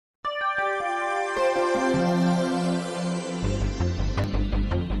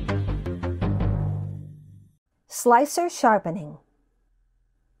Slicer sharpening.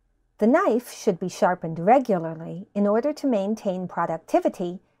 The knife should be sharpened regularly in order to maintain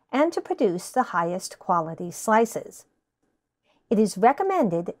productivity and to produce the highest quality slices. It is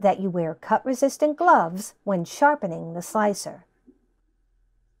recommended that you wear cut-resistant gloves when sharpening the slicer.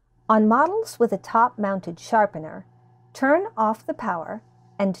 On models with a top-mounted sharpener, turn off the power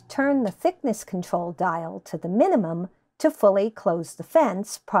and turn the thickness control dial to the minimum to fully close the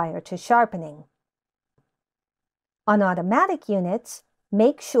fence prior to sharpening. On automatic units,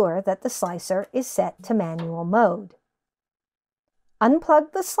 make sure that the slicer is set to manual mode.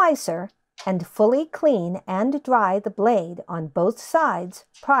 Unplug the slicer and fully clean and dry the blade on both sides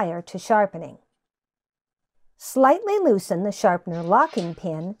prior to sharpening. Slightly loosen the sharpener locking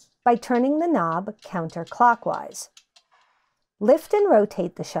pin by turning the knob counterclockwise. Lift and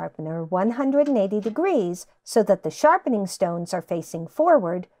rotate the sharpener 180 degrees so that the sharpening stones are facing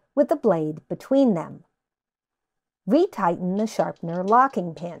forward with the blade between them. Retighten the sharpener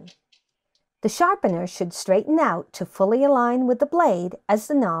locking pin. The sharpener should straighten out to fully align with the blade as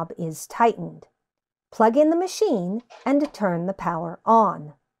the knob is tightened. Plug in the machine and turn the power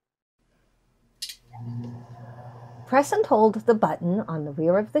on. Press and hold the button on the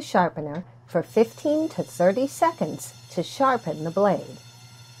rear of the sharpener for 15 to 30 seconds to sharpen the blade.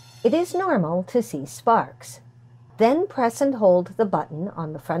 It is normal to see sparks. Then press and hold the button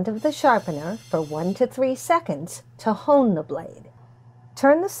on the front of the sharpener for 1 to 3 seconds to hone the blade.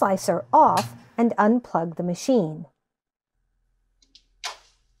 Turn the slicer off and unplug the machine.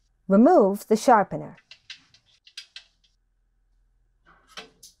 Remove the sharpener.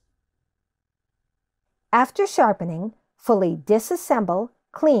 After sharpening, fully disassemble,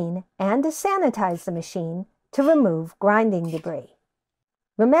 clean, and sanitize the machine to remove grinding debris.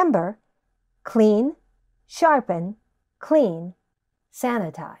 Remember, clean, sharpen, clean,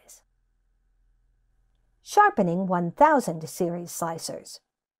 sanitize. Sharpening 1000 series slicers.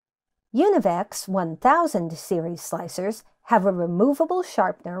 Univex 1000 series slicers have a removable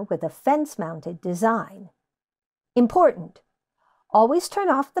sharpener with a fence-mounted design. Important: always turn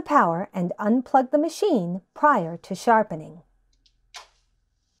off the power and unplug the machine prior to sharpening.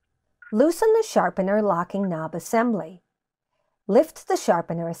 Loosen the sharpener locking knob assembly. Lift the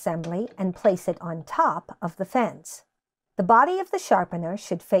sharpener assembly and place it on top of the fence. The body of the sharpener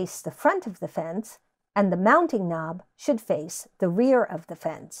should face the front of the fence, and the mounting knob should face the rear of the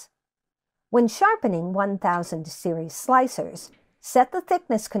fence. When sharpening 1000 series slicers, set the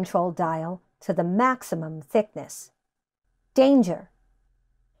thickness control dial to the maximum thickness. Danger: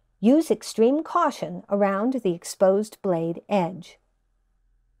 use extreme caution around the exposed blade edge.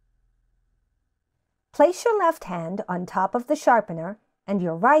 Place your left hand on top of the sharpener and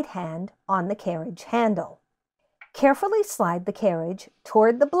your right hand on the carriage handle. Carefully slide the carriage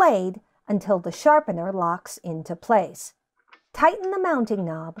toward the blade until the sharpener locks into place. Tighten the mounting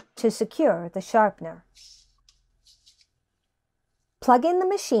knob to secure the sharpener. Plug in the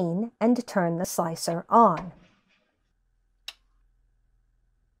machine and turn the slicer on.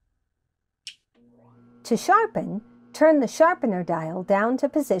 To sharpen, turn the sharpener dial down to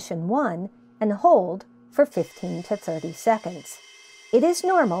position 1 and hold for 15 to 30 seconds. It is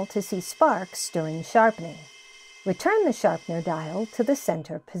normal to see sparks during sharpening. Return the sharpener dial to the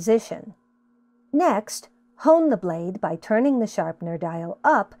center position. Next, hone the blade by turning the sharpener dial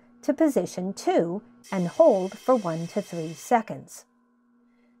up to position 2 and hold for 1 to 3 seconds.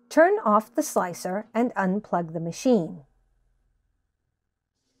 Turn off the slicer and unplug the machine.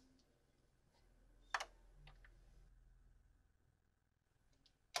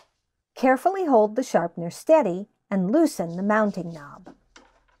 Carefully hold the sharpener steady and loosen the mounting knob.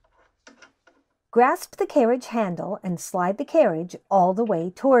 Grasp the carriage handle and slide the carriage all the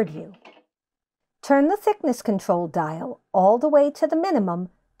way toward you. Turn the thickness control dial all the way to the minimum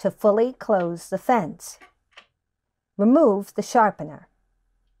to fully close the fence. Remove the sharpener.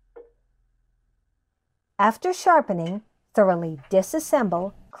 After sharpening, thoroughly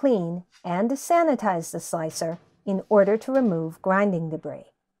disassemble, clean, and sanitize the slicer in order to remove grinding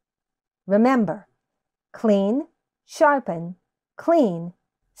debris. Remember, clean, sharpen, clean,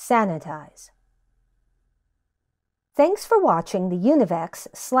 sanitize. Thanks for watching the Univex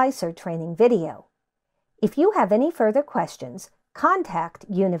Slicer training video. If you have any further questions, contact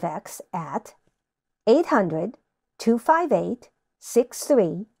Univex at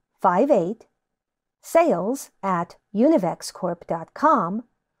 800-258-6358, sales@univexcorp.com,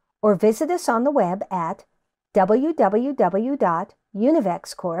 or visit us on the web at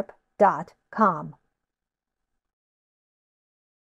www.univexcorp.com.